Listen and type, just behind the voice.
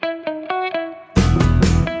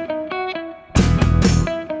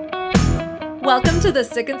Welcome to the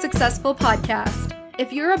Sick and Successful podcast.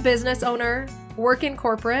 If you're a business owner, work in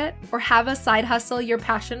corporate, or have a side hustle you're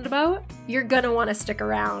passionate about, you're gonna want to stick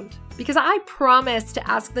around. Because I promise to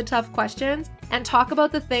ask the tough questions and talk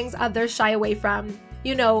about the things others shy away from.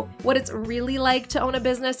 You know, what it's really like to own a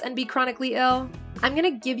business and be chronically ill. I'm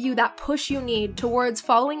gonna give you that push you need towards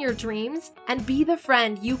following your dreams and be the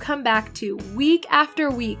friend you come back to week after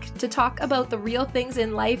week to talk about the real things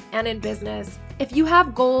in life and in business. If you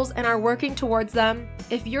have goals and are working towards them,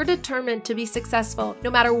 if you're determined to be successful, no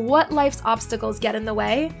matter what life's obstacles get in the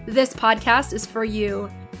way, this podcast is for you.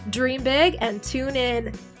 Dream big and tune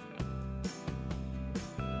in.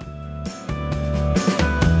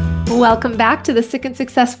 Welcome back to the Sick and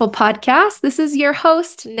Successful podcast. This is your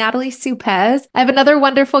host, Natalie Supez. I have another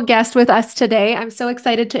wonderful guest with us today. I'm so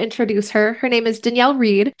excited to introduce her. Her name is Danielle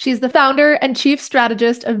Reid. She's the founder and chief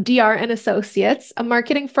strategist of DR and Associates, a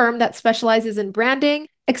marketing firm that specializes in branding,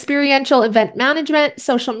 experiential event management,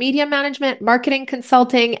 social media management, marketing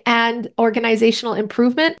consulting, and organizational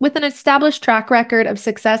improvement, with an established track record of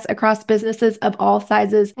success across businesses of all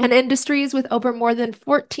sizes and industries, with over more than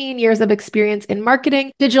 14 years of experience in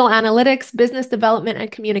marketing, digital analytics, business development,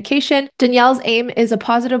 and communication. Danielle's aim is a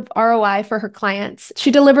positive ROI for her clients.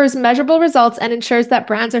 She delivers measurable results and ensures that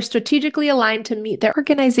brands are strategically aligned to meet their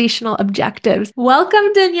organizational objectives.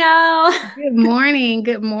 Welcome, Danielle. Good morning.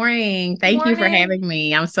 Good morning. Thank you for having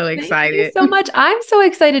me. I'm so excited. Thank you so much. I'm so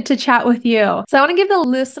excited to chat with you. So I want to give the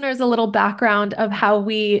listeners a little background of how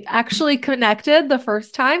we actually connected the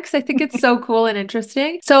first time, because I think it's so cool and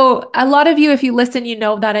interesting. So a lot of you, if you listen, you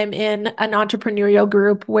know that I'm in an entrepreneurial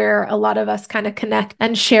group where a lot of us kind of connect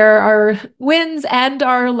and share our wins and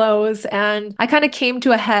our lows. And I kind of came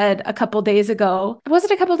to a head a couple days ago. Was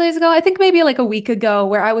it a couple days ago? I think maybe like a week ago,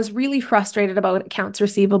 where I was really frustrated about accounts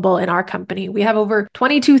receivable in our company. We have over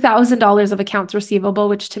 $22,000 of accounts receivable,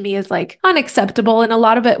 which to me is like unacceptable. And a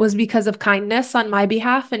lot of it was because of kindness on my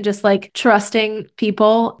behalf and just like trusting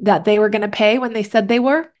people that they were going to pay when they said they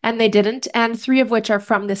were, and they didn't. And 3 of which are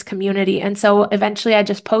from this community. And so eventually I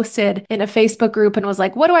just posted in a Facebook group and was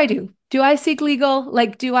like, what do I do? Do I seek legal?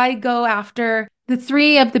 Like, do I go after the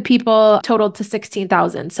 3 of the people totaled to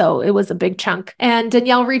 16,000. So it was a big chunk. And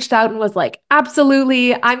Danielle reached out and was like,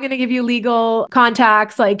 absolutely, I'm going to give you legal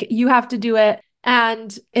contacts. Like, you have to do it.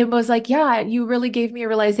 And it was like, yeah, you really gave me a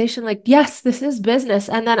realization, like, yes, this is business.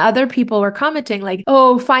 And then other people were commenting like,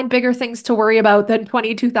 oh, find bigger things to worry about than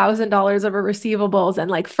 $22,000 of receivables, and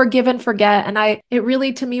like forgive and forget. And it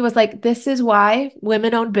really to me was like, this is why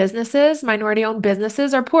women-owned businesses, minority-owned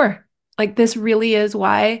businesses are poor. Like, this really is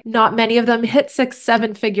why not many of them hit 6,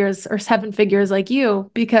 7 figures or 7 figures like you,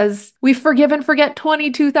 because we forgive and forget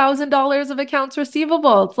 $22,000 of accounts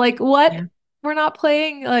receivable. It's like, what? Yeah. We're not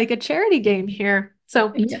playing like a charity game here.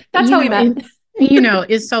 So that's how we met.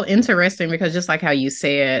 It's so interesting because just like how you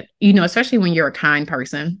said, especially when you're a kind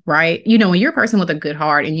person, right? When you're a person with a good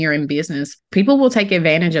heart and you're in business, people will take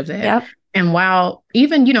advantage of that. Yep. And while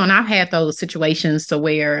even, and I've had those situations to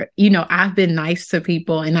where, I've been nice to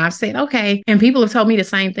people and I've said, okay, and people have told me the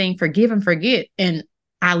same thing, forgive and forget. And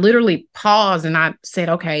I literally paused and I said,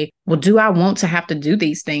 okay, well, do I want to have to do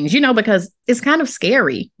these things? Because it's kind of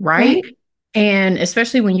scary, right? And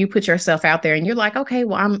especially when you put yourself out there and you're like, okay,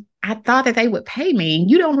 well, I thought that they would pay me.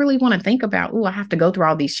 You don't really want to think about, oh, I have to go through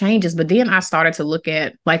all these changes. But then I started to look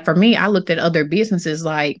at, like, for me, I looked at other businesses,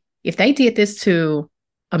 like if they did this to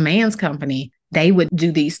a man's company, they would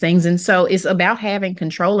do these things. And so it's about having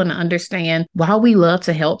control and understand, while we love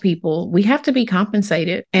to help people, we have to be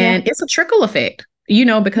compensated. And it's a trickle effect,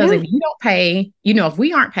 because if you don't pay, if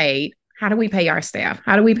we aren't paid, how do we pay our staff?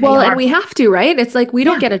 How do we pay and we have to, right? It's like, we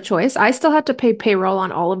don't get a choice. I still had to pay payroll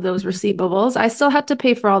on all of those receivables. I still had to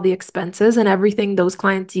pay for all the expenses and everything those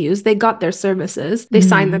clients use. They got their services. They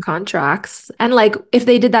signed the contracts. And like, if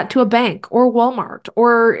they did that to a bank or Walmart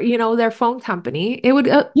or, their phone company, it would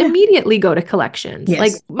immediately go to collections. Yes.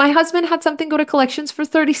 Like, my husband had something go to collections for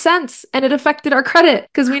 30 cents and it affected our credit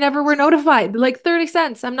because we never were notified. Like 30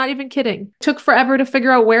 cents. I'm not even kidding. Took forever to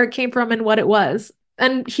figure out where it came from and what it was.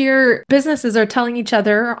 And here, businesses are telling each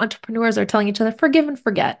other, entrepreneurs are telling each other, forgive and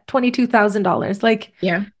forget, $22,000. Like,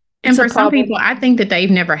 yeah. And for some people, I think that they've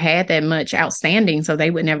never had that much outstanding, so they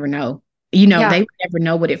would never know. They would never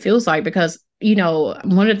know what it feels like because,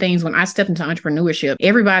 one of the things when I stepped into entrepreneurship,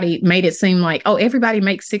 everybody made it seem like, oh, everybody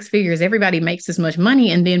makes 6 figures, everybody makes this much money.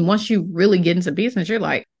 And then once you really get into business, you're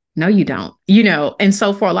like, no, you don't, and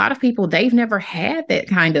so for a lot of people, they've never had that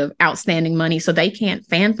kind of outstanding money. So they can't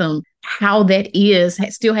fathom how that is,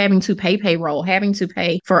 still having to pay payroll, having to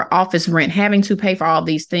pay for office rent, having to pay for all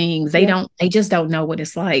these things. They just don't know what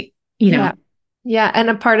it's like, Yeah. And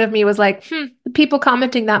a part of me was like, the people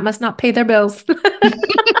commenting that must not pay their bills.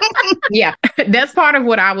 Yeah, that's part of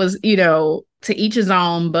what I was, to each his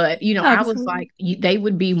own. But, I was Absolutely. like, they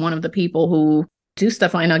would be one of the people who do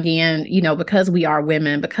stuff. And again, because we are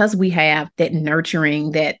women, because we have that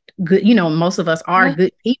nurturing, that good, most of us are Yeah.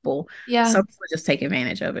 good people. Yeah. So people just take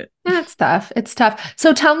advantage of it. Yeah, it's tough. It's tough.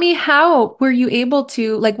 So tell me, how were you able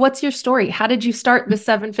to, like, what's your story? How did you start this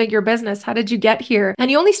seven-figure business? How did you get here?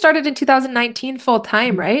 And you only started in 2019 full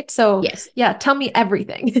time, right? So Yes. yeah, tell me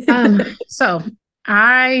everything. So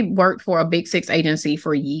I worked for a big six agency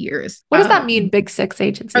for years. What does that mean, Big Six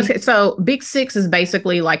agency? Okay, so Big Six is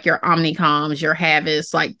basically like your Omnicoms, your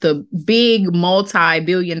Havis, like the big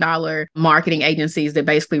multi-billion-dollar marketing agencies that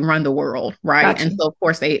basically run the world, right? Gotcha. And so of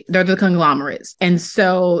course they're the conglomerates. And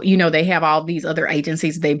so, they have all these other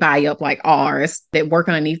agencies they buy up like ours that work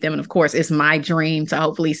underneath them. And of course, it's my dream to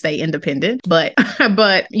hopefully stay independent. But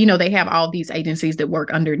they have all these agencies that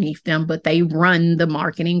work underneath them, but they run the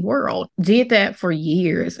marketing world. Did that for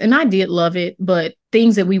years. And I did love it, but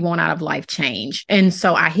things that we want out of life change. And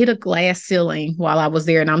so I hit a glass ceiling while I was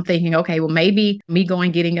there. And I'm thinking, okay, well, maybe me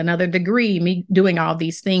going getting another degree, me doing all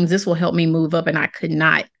these things, this will help me move up. And I could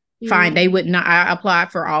not find, they would not, I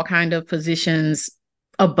applied for all kind of positions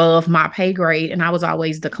above my pay grade, and I was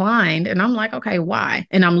always declined. And I'm like, okay, why?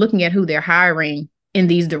 And I'm looking at who they're hiring in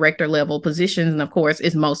these director level positions. And of course,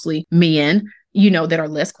 it's mostly men, that are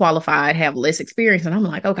less qualified, have less experience. And I'm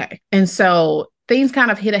like, okay. And so things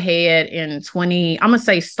kind of hit ahead in I'm going to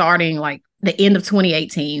say starting like the end of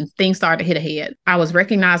 2018, things started to hit ahead. I was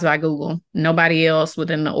recognized by Google. Nobody else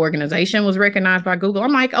within the organization was recognized by Google.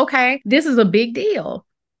 I'm like, okay, this is a big deal.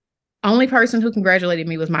 Only person who congratulated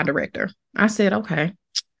me was my director. I said, okay,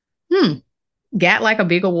 got like a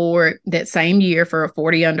big award that same year for a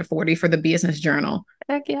 40 under 40 for the Business Journal.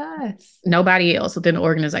 Heck yes. Nobody else within the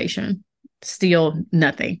organization. Still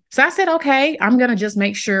nothing. So I said, okay, I'm going to just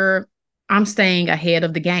make sure I'm staying ahead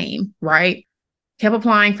of the game, right? Kept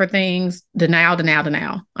applying for things,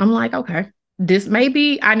 denial. I'm like, okay, this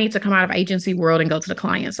maybe I need to come out of agency world and go to the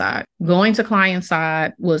client side. Going to client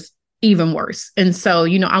side was even worse. And so,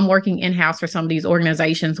 I'm working in-house for some of these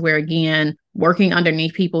organizations where, again, working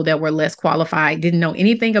underneath people that were less qualified, didn't know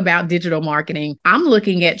anything about digital marketing. I'm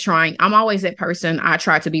always that person. I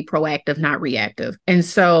try to be proactive, not reactive. And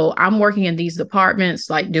so I'm working in these departments,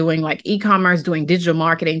 like doing like e-commerce, doing digital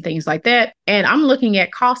marketing, things like that. And I'm looking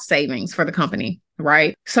at cost savings for the company,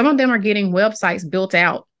 right? Some of them are getting websites built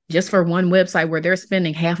out just for one website where they're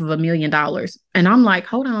spending $500,000. And I'm like,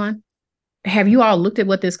 hold on. Have you all looked at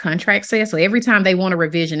what this contract says? So every time they want a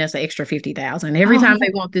revision, that's an extra 50,000. Every time they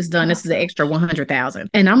want this done, this is an extra 100,000.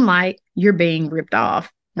 And I'm like, you're being ripped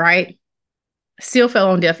off, right? Still fell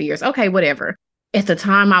on deaf ears. Okay, whatever. At the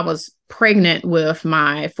time, I was pregnant with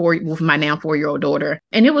my now 4-year-old daughter,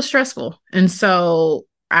 and it was stressful. And so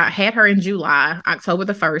I had her in July, October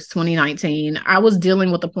the 1st, 2019. I was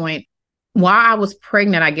dealing with the point while I was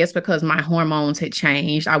pregnant, I guess because my hormones had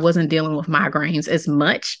changed, I wasn't dealing with migraines as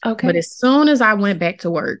much. Okay. But as soon as I went back to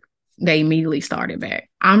work, they immediately started back.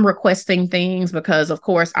 I'm requesting things because, of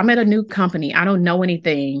course, I'm at a new company. I don't know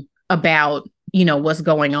anything about, what's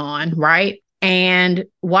going on, right? And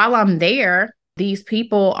while I'm there, these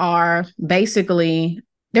people are basically,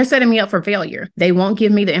 they're setting me up for failure. They won't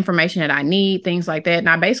give me the information that I need, things like that. And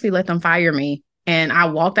I basically let them fire me. And I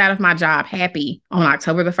walked out of my job happy on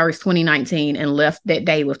October the 1st, 2019, and left that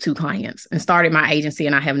day with 2 clients and started my agency.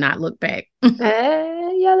 And I have not looked back.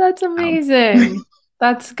 Yeah, that's So, amazing.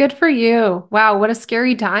 That's good for you. Wow, what a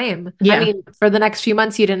scary time. I yeah. mean, for the next few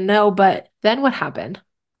months, you didn't know, but then what happened?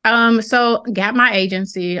 So got my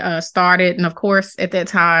agency started. And of course, at that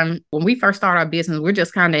time, when we first started our business, we're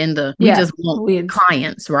just kind of we Yeah, just want weeds.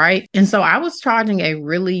 clients, right? And so I was charging a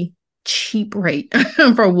really cheap rate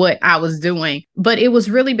for what I was doing. But it was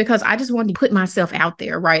really because I just wanted to put myself out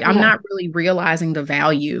there, right? I'm not really realizing the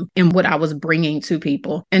value in what I was bringing to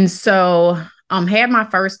people. And so had my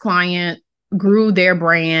first client, grew their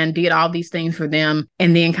brand, did all these things for them.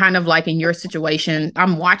 And then kind of like in your situation,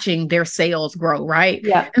 I'm watching their sales grow, right?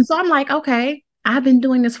 Yeah. And so I'm like, okay, I've been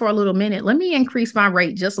doing this for a little minute. Let me increase my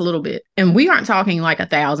rate just a little bit. And we aren't talking like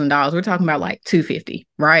 $1,000. We're talking about like $250,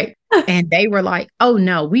 right? And they were like, oh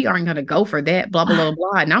no, we aren't going to go for that, blah, blah, blah,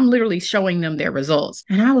 blah. And I'm literally showing them their results.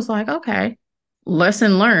 And I was like, okay,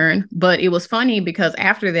 lesson learned. But it was funny because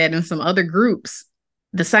after that, in some other groups,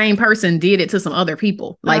 the same person did it to some other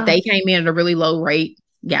people. Like they came in at a really low rate.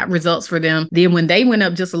 got results for them. Then when they went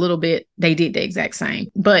up just a little bit, they did the exact same.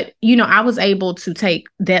 But, I was able to take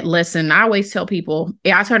that lesson. I always tell people,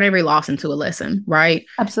 I turn every loss into a lesson, right?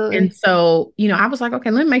 And Absolutely. so, I was like,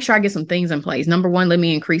 okay, let me make sure I get some things in place. Number one, let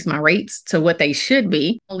me increase my rates to what they should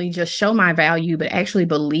be. Only just show my value, but actually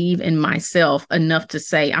believe in myself enough to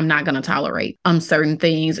say I'm not going to tolerate certain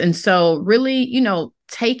things. And so really,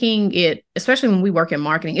 taking it, especially when we work in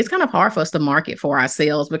marketing, it's kind of hard for us to market for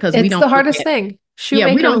ourselves because we It's don't the look hardest at, thing. we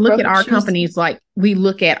Shoemaker don't with look at broken our shoes. companies like we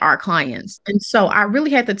look at our clients. And so I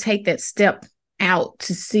really had to take that step out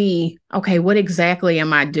to see, okay, what exactly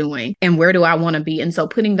am I doing and where do I want to be? And so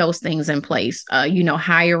putting those things in place,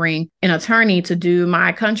 hiring an attorney to do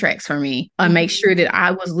my contracts for me, make sure that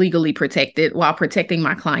I was legally protected while protecting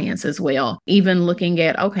my clients as well. Even looking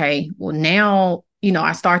at, okay, well now,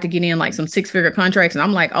 I start to get in like some 6-figure contracts and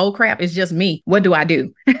I'm like, oh crap, it's just me. What do I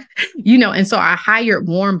do? And so I hired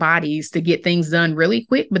warm bodies to get things done really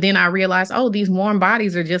quick. But then I realized, oh, these warm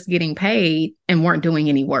bodies are just getting paid and weren't doing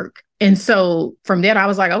any work. And so from that, I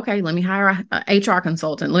was like, okay, let me hire a HR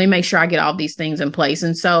consultant. Let me make sure I get all these things in place.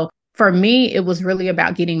 And so for me, it was really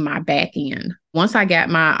about getting my back end. Once I got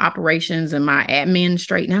my operations and my admin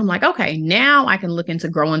straight, now I'm like, okay, now I can look into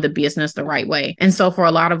growing the business the right way. And so for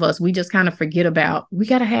a lot of us, we just kind of forget about, we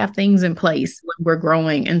got to have things in place when we're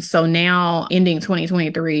growing. And so now ending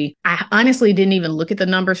 2023, I honestly didn't even look at the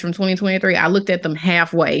numbers from 2023. I looked at them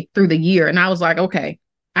halfway through the year and I was like, okay,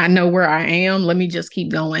 I know where I am. Let me just keep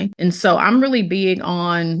going. And so I'm really big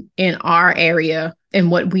on in our area and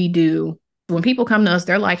what we do. When people come to us,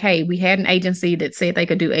 they're like, hey, we had an agency that said they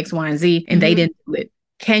could do X, Y, and Z, and they didn't do it.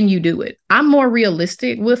 Can you do it? I'm more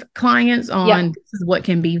realistic with clients on this is what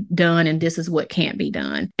can be done and this is what can't be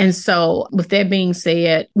done. And so with that being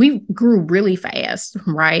said, we grew really fast,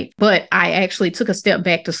 right? But I actually took a step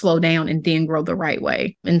back to slow down and then grow the right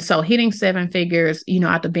way. And so hitting 7 figures,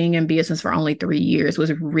 after being in business for only 3 years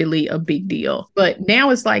was really a big deal. But now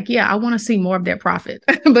it's like, I want to see more of that profit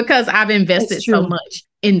because I've invested so much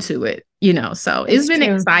into it, so it's been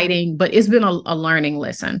exciting, but it's been a learning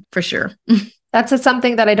lesson for sure. That's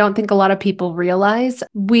something that I don't think a lot of people realize.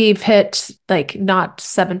 We've hit like not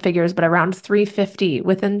 7 figures, but around 350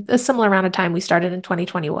 within a similar amount of time. We started in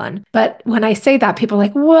 2021. But when I say that, people are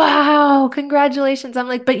like, wow, congratulations. I'm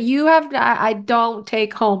like, but I don't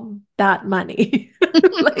take home that money.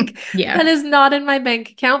 Like that is not in my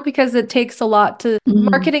bank account because it takes a lot to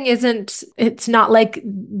marketing it's not like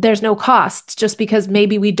there's no costs just because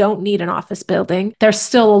maybe we don't need an office building. There's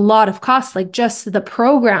still a lot of costs, like just the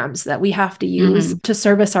programs that we have to use to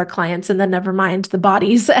service our clients, and then never mind the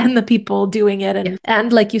bodies and the people doing it.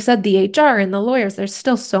 And like you said, the HR and the lawyers, there's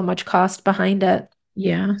still so much cost behind it.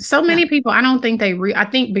 Yeah. So many people, I don't think I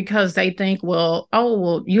think because they think, well,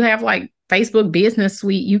 you have like Facebook Business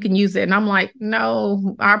Suite, you can use it. And I'm like,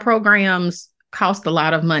 no, our programs cost a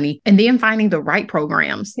lot of money. And then finding the right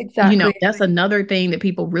programs. Exactly. That's another thing that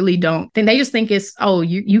people really don't think. They just think it's,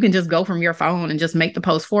 you can just go from your phone and just make the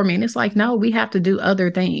post for me. And it's like, no, we have to do other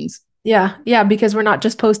things. Yeah. Yeah. Because we're not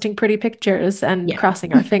just posting pretty pictures and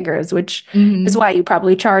crossing our fingers, which is why you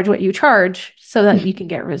probably charge what you charge so that you can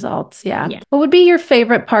get results. Yeah. What would be your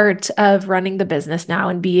favorite part of running the business now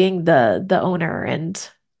and being the owner and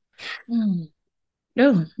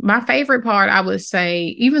my favorite part, I would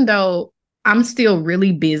say, even though I'm still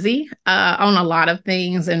really busy on a lot of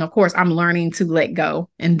things, and of course, I'm learning to let go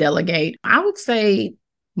and delegate, I would say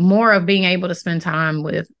more of being able to spend time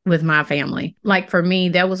with my family. Like for me,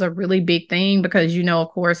 that was a really big thing because, of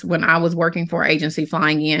course, when I was working for an agency,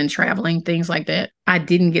 flying in, traveling, things like that, I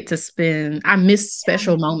missed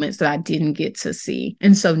special moments that I didn't get to see.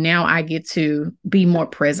 And so now I get to be more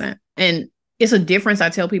present. And it's a difference, I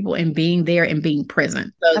tell people, in being there and being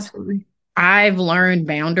present. Absolutely. I've learned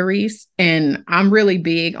boundaries, and I'm really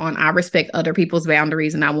big on I respect other people's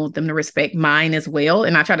boundaries and I want them to respect mine as well.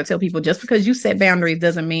 And I try to tell people just because you set boundaries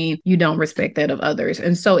doesn't mean you don't respect that of others.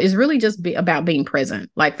 And so it's really just about being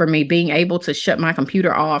present. Like for me, being able to shut my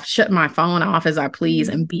computer off, shut my phone off as I please,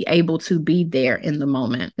 and be able to be there in the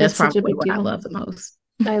moment. That's probably what I love the most.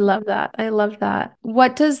 I love that. I love that.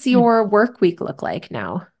 What does your work week look like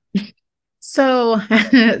now? So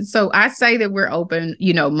I say that we're open,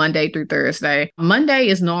 Monday through Thursday. Monday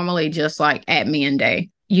is normally just like admin day,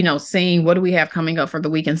 seeing what do we have coming up for the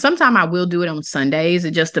weekend. Sometimes I will do it on Sundays.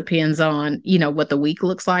 It just depends on, what the week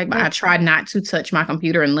looks like. But I try not to touch my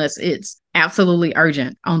computer unless it's absolutely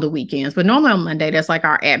urgent on the weekends. But normally on Monday, that's like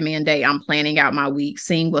our admin day. I'm planning out my week,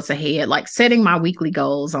 seeing what's ahead, like setting my weekly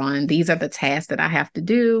goals on these are the tasks that I have to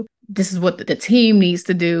do. this is what the team needs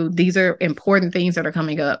to do. These are important things that are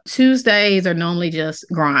coming up. Tuesdays are normally just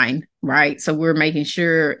grind, right? So we're making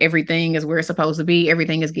sure everything is where it's supposed to be.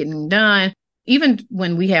 Everything is getting done. Even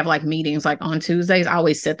when we have like meetings like on Tuesdays, I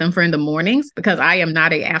always set them for in the mornings because I am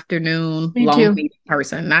not an afternoon Me long too. meeting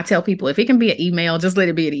person. And I tell people if it can be an email, just let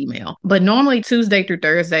it be an email. But normally Tuesday through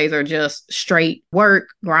Thursdays are just straight work,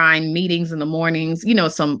 grind, meetings in the mornings,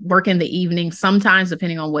 some work in the evening, sometimes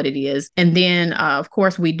depending on what it is. And then, of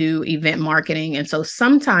course, we do event marketing. And so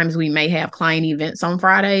sometimes we may have client events on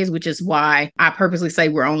Fridays, which is why I purposely say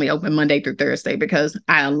we're only open Monday through Thursday because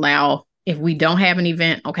I allow if we don't have an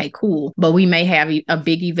event, okay, cool. But we may have a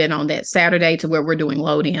big event on that Saturday to where we're doing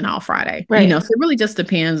load in all Friday. Right. So it really just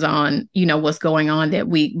depends on, what's going on that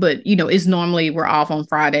week. But, it's normally we're off on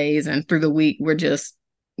Fridays and through the week, we're just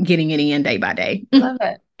getting it in day by day. Love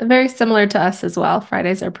it. Very similar to us as well.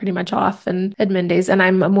 Fridays are pretty much off and admin days. And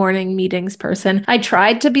I'm a morning meetings person. I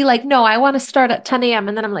tried to be like, no, I want to start at 10 a.m.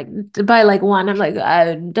 And then I'm like, by like 1, I'm like,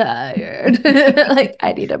 I'm tired. Like,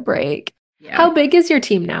 I need a break. Yeah. How big is your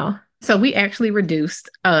team now? So we actually reduced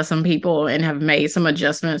some people and have made some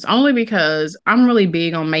adjustments only because I'm really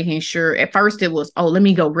big on making sure at first it was, oh, let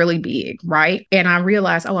me go really big, right? And I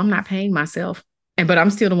realized, oh, I'm not paying myself, but I'm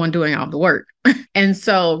still the one doing all the work. And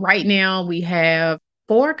so right now we have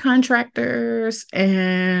 4 contractors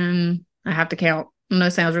and I have to count. I know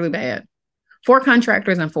it sounds really bad. 4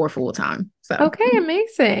 contractors and 4 full-time. So okay,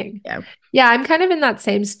 amazing. Yeah. Yeah, I'm kind of in that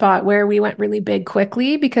same spot where we went really big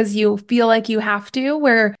quickly because you feel like you have to,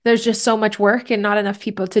 where there's just so much work and not enough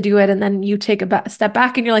people to do it. And then you take a step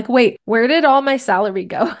back and you're like, wait, where did all my salary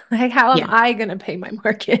go? Like, how am I going to pay my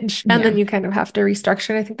mortgage? And then you kind of have to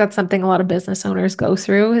restructure. And I think that's something a lot of business owners go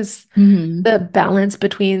through is the balance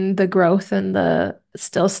between the growth and the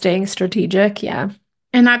still staying strategic. Yeah.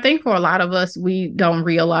 And I think for a lot of us, we don't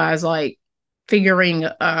realize like, figuring,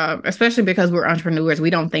 especially because we're entrepreneurs, we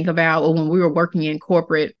don't think about, well, when we were working in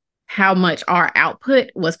corporate, how much our output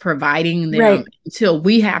was providing them until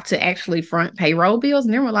we have to actually front payroll bills.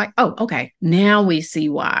 And then we're like, oh, okay, now we see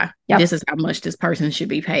why this is how much this person should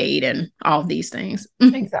be paid and all these things.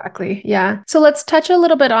 Exactly. Yeah. So let's touch a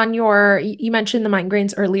little bit on you mentioned the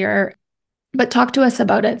migraines earlier, but talk to us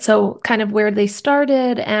about it. So kind of where they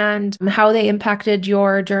started and how they impacted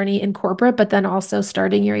your journey in corporate, but then also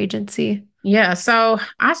starting your agency. Yeah, so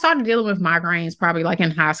I started dealing with migraines probably like in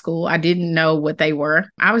high school. I didn't know what they were.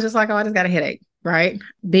 I was just like, oh, I just got a headache, right?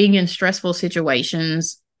 Being in stressful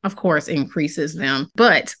situations, of course, increases them.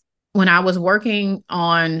 But when I was working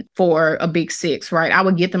for a big 6, right, I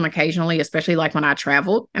would get them occasionally, especially like when I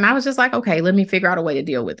traveled. And I was just like, okay, let me figure out a way to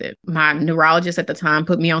deal with it. My neurologist at the time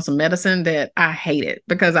put me on some medicine that I hated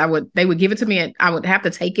because they would give it to me. I would have to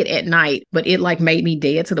take it at night, but it like made me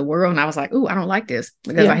dead to the world. And I was like, ooh, I don't like this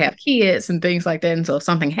because I have kids and things like that. And so if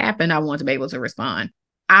something happened, I wanted to be able to respond.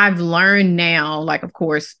 I've learned now, like, of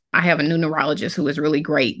course, I have a new neurologist who is really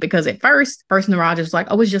great because at first neurologist was like,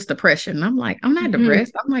 oh, it's just depression. And I'm like, I'm not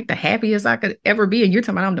depressed. I'm like the happiest I could ever be. And you're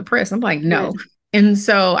talking about I'm depressed. I'm like, no. And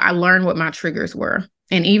so I learned what my triggers were.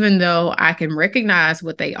 And even though I can recognize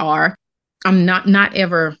what they are, I'm not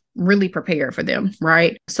ever really prepared for them.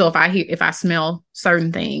 Right. So if I smell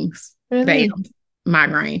certain things, bam,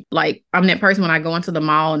 migraine. Like I'm that person when I go into the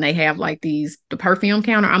mall and they have like the perfume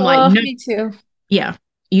counter. I'm like, no. Me too. Yeah.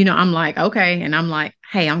 I'm like, okay. And I'm like,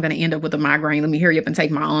 hey, I'm going to end up with a migraine. Let me hurry up and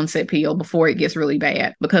take my onset pill before it gets really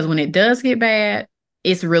bad. Because when it does get bad,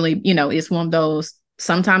 it's really, it's one of those,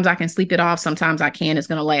 sometimes I can sleep it off. Sometimes I can. It's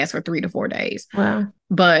going to last for 3 to 4 days. Wow.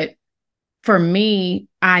 But for me,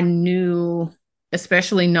 I knew,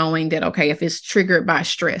 especially knowing that, okay, if it's triggered by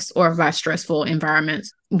stress or by stressful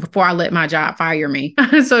environments, before I let my job fire me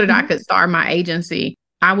so that I could start my agency,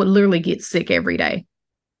 I would literally get sick every day.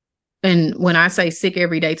 And when I say sick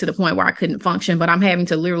every day to the point where I couldn't function, but I'm having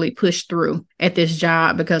to literally push through at this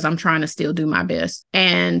job because I'm trying to still do my best.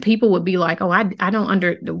 And people would be like, oh, I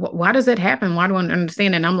don't why does that happen? Why do I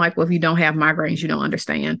understand? And I'm like, well, if you don't have migraines, you don't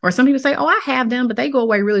understand. Or some people say, oh, I have them, but they go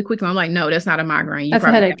away really quickly. I'm like, no, that's not a migraine. That's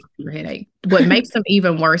probably have a headache. What makes them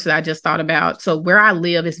even worse is I just thought about, so where I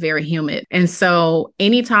live is very humid. And so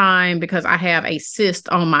anytime, because I have a cyst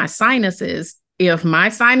on my sinuses, if my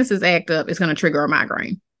sinuses act up, it's going to trigger a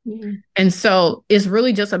migraine. And so it's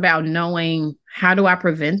really just about knowing how do I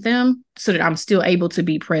prevent them so that I'm still able to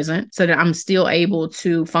be present, so that I'm still able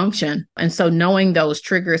to function. And so knowing those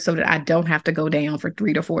triggers so that I don't have to go down for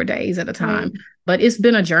 3 to 4 days at a time. But it's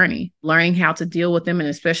been a journey learning how to deal with them, and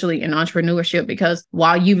especially in entrepreneurship, because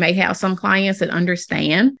while you may have some clients that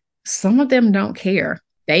understand, some of them don't care.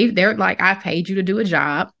 They're like, I paid you to do a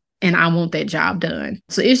job. and I want that job done.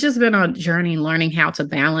 So it's just been a journey learning how to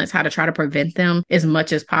balance, how to try to prevent them as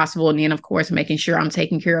much as possible. And then, of course, making sure I'm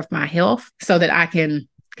taking care of my health so that I can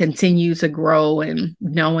continue to grow and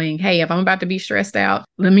knowing, hey, if I'm about to be stressed out,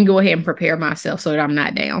 let me go ahead and prepare myself so that I'm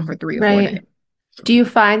not down for 3 or 4 days. Right. Do you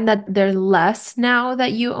find that they're less now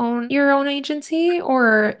that you own your own agency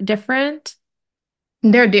or different?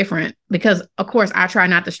 They're different because, of course, I try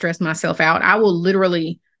not to stress myself out. I will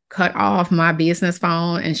literally cut off my business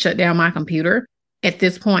phone and shut down my computer at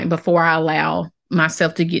this point before I allow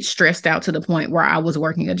myself to get stressed out to the point where I was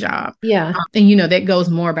working a job. Yeah. And, that goes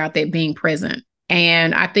more about that being present.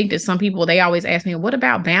 And I think that some people, they always ask me, what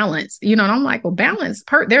about balance? And I'm like, well, balance,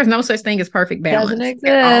 there's no such thing as perfect Doesn't balance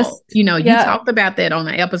at all. exist. You Yeah. talked about that on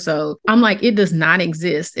the episode. I'm like, it does not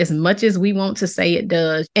exist as much as we want to say it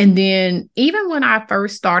does. And then even when I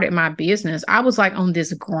first started my business, I was like on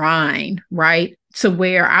this grind, right? To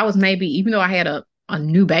where I was maybe, even though I had a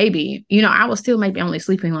new baby, I was still maybe only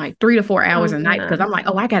sleeping like 3 to 4 hours a night because I'm like,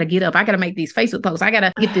 oh, I got to get up. I got to make these Facebook posts. I got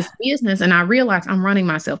to get this business. And I realized I'm running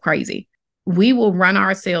myself crazy. We will run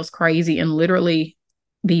ourselves crazy and literally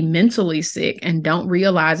be mentally sick and don't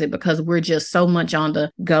realize it because we're just so much on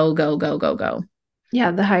the go, go, go, go, go. Yeah,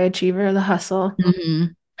 the high achiever, the hustle. Mm-hmm.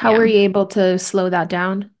 How were you able to slow that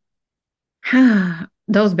down?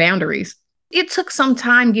 Those boundaries. It took some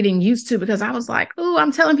time getting used to because I was like, oh,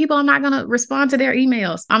 I'm telling people I'm not going to respond to their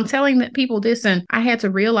emails. I'm telling people this. And I had to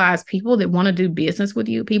realize people that want to do business with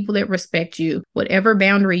you, people that respect you, whatever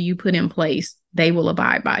boundary you put in place, they will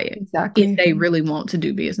abide by it. Exactly. If they really want to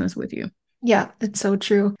do business with you. Yeah, that's so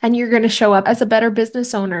true. And you're going to show up as a better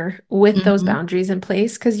business owner with those boundaries in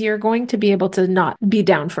place because you're going to be able to not be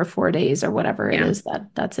down for 4 days or whatever it is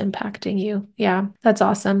that's impacting you. Yeah, that's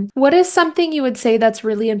awesome. What is something you would say that's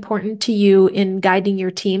really important to you in guiding your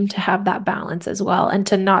team to have that balance as well and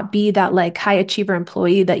to not be that like high achiever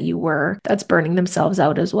employee that you were that's burning themselves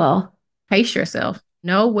out as well? Pace yourself.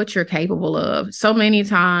 Know what you're capable of. So many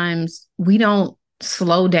times we don't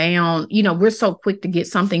slow down. We're so quick to get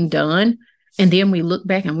something done. And then we look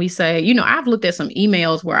back and we say, I've looked at some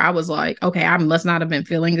emails where I was like, okay, I must not have been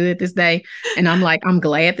feeling good this day. And I'm like, I'm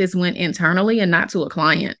glad this went internally and not to a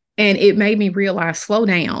client. And it made me realize, slow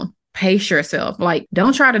down, pace yourself. Like,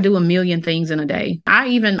 don't try to do a million things in a day. I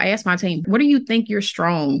even asked my team, what do you think you're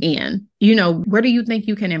strong in? Where do you think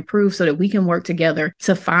you can improve so that we can work together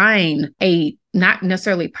to find a not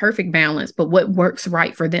necessarily perfect balance, but what works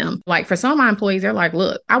right for them. Like for some of my employees, they're like,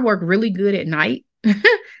 look, I work really good at night.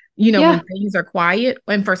 When things are quiet.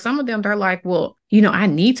 And for some of them, they're like, well, I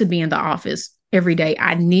need to be in the office every day.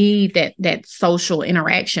 I need that social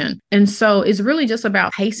interaction. And so it's really just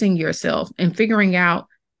about pacing yourself and figuring out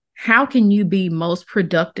how can you be most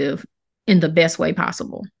productive in the best way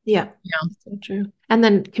possible. Yeah. So true. And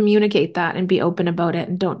then communicate that and be open about it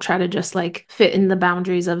and don't try to just like fit in the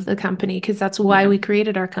boundaries of the company because that's why we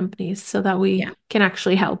created our companies so that we can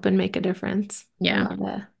actually help and make a difference. Yeah. I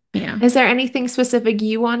love it. Yeah. Is there anything specific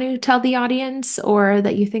you want to tell the audience or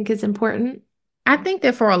that you think is important? I think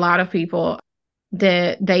that for a lot of people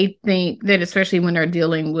that they think that, especially when they're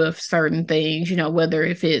dealing with certain things, whether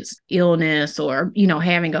if it's illness or,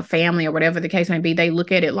 having a family or whatever the case may be, they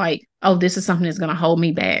look at it like, oh, this is something that's going to hold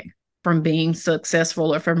me back from being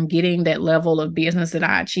successful or from getting that level of business that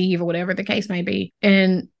I achieve or whatever the case may be.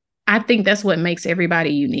 And I think that's what makes everybody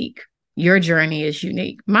unique. Your journey is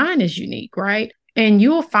unique. Mine is unique, right? And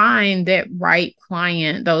you'll find that right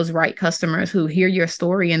client, those right customers who hear your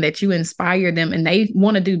story and that you inspire them and they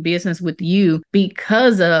want to do business with you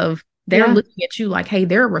because of they're looking at you like, hey,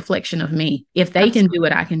 they're a reflection of me. If they can do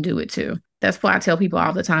it, I can do it too. That's why I tell people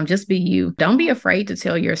all the time, just be you. Don't be afraid to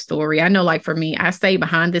tell your story. I know, like for me, I stayed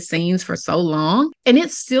behind the scenes for so long and it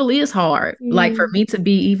still is hard. Like for me to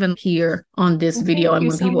be even here on this video. And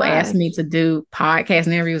when people ask me to do podcasts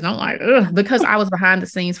and interviews, I'm like, ugh, because I was behind the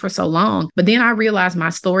scenes for so long. But then I realized my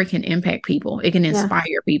story can impact people. It can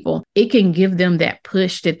inspire people. It can give them that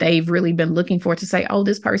push that they've really been looking for to say, oh,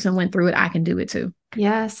 this person went through it. I can do it too.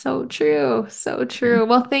 Yeah, so true. So true.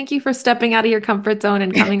 Well, thank you for stepping out of your comfort zone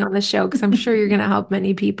and coming on the show because I'm sure you're going to help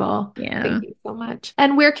many people. Yeah. Thank you so much.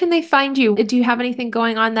 And where can they find you? Do you have anything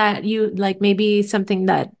going on that you like, maybe something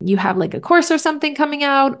that you have like a course or something coming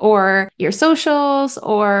out or your socials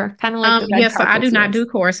or kind of like the red yes, so I do carpet not series?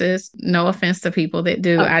 do courses. No offense to people that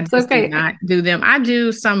do. I just do not do them. I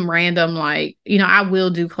do some random, like, I will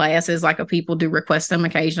do classes, like if people do request them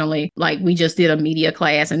occasionally. Like we just did a media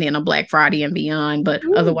class and then a Black Friday and beyond. But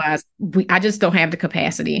otherwise, I just don't have the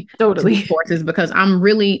capacity to do Totally. courses because I'm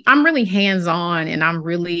really hands-on, and I'm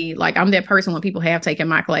really like, I'm that person when people have taken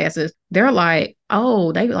my classes, they're like,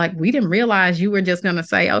 oh, they like, we didn't realize you were just going to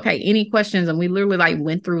say, okay, any questions? And we literally like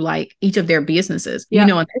went through like each of their businesses, Yeah. and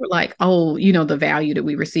they were like, oh, the value that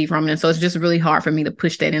we receive from it. And so it's just really hard for me to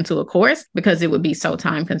push that into a course because it would be so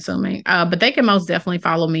time consuming. But they can most definitely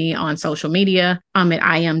follow me on social media. At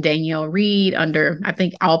I am Danielle Reid under, I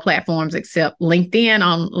think, all platforms except LinkedIn.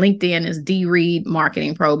 On LinkedIn is D Reid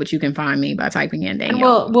Marketing Pro, but you can find me by typing in And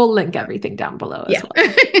Danielle. we'll link everything down below as Yeah.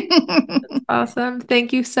 well. Awesome.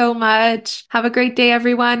 Thank you so much. Have a great day,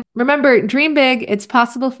 everyone. Remember, dream big. It's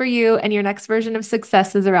possible for you, and your next version of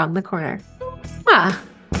success is around the corner. Ah.